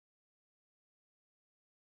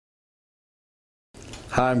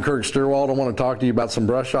Hi, I'm Kirk Stierwalt. I want to talk to you about some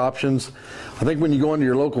brush options. I think when you go into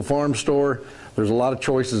your local farm store, there's a lot of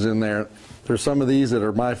choices in there. There's some of these that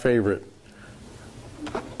are my favorite.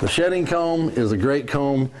 The shedding comb is a great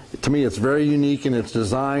comb. To me, it's very unique in its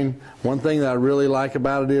design. One thing that I really like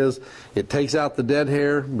about it is it takes out the dead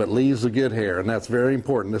hair but leaves the good hair, and that's very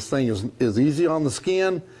important. This thing is easy on the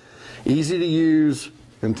skin, easy to use,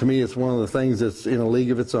 and to me it's one of the things that's in a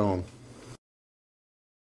league of its own.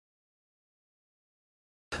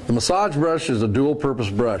 The massage brush is a dual-purpose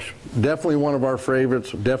brush. Definitely one of our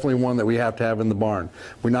favorites, definitely one that we have to have in the barn.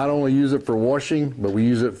 We not only use it for washing, but we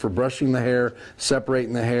use it for brushing the hair,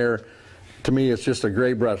 separating the hair. To me, it's just a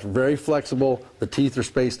great brush. Very flexible. The teeth are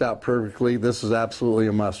spaced out perfectly. This is absolutely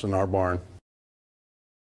a must in our barn.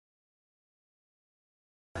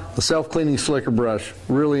 The self-cleaning slicker brush,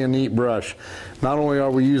 really a neat brush. Not only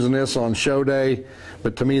are we using this on show day,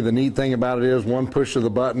 but to me the neat thing about it is one push of the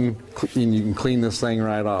button and you can clean this thing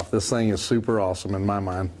right off. This thing is super awesome in my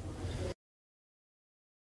mind.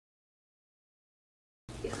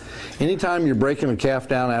 Anytime you're breaking a calf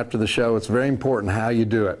down after the show, it's very important how you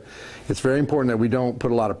do it. It's very important that we don't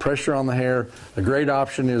put a lot of pressure on the hair. A great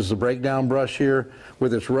option is the breakdown brush here.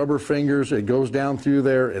 With its rubber fingers, it goes down through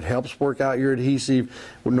there. It helps work out your adhesive,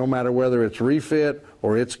 no matter whether it's refit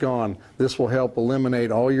or it's gone. This will help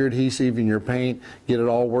eliminate all your adhesive in your paint, get it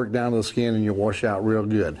all worked down to the skin, and you'll wash out real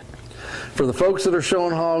good. For the folks that are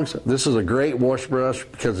showing hogs, this is a great wash brush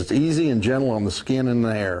because it's easy and gentle on the skin and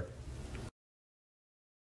the hair.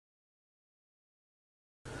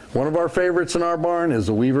 One of our favorites in our barn is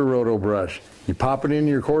the Weaver Roto brush. You pop it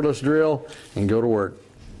into your cordless drill and go to work.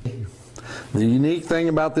 The unique thing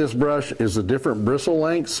about this brush is the different bristle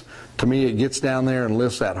lengths. To me, it gets down there and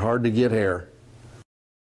lifts that hard to get hair.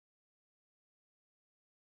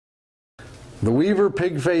 The Weaver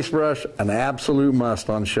Pig Face brush, an absolute must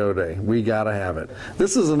on show day. We gotta have it.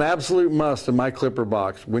 This is an absolute must in my clipper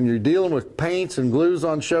box. When you're dealing with paints and glues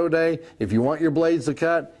on show day, if you want your blades to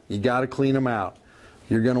cut, you gotta clean them out.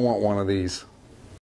 You're going to want one of these.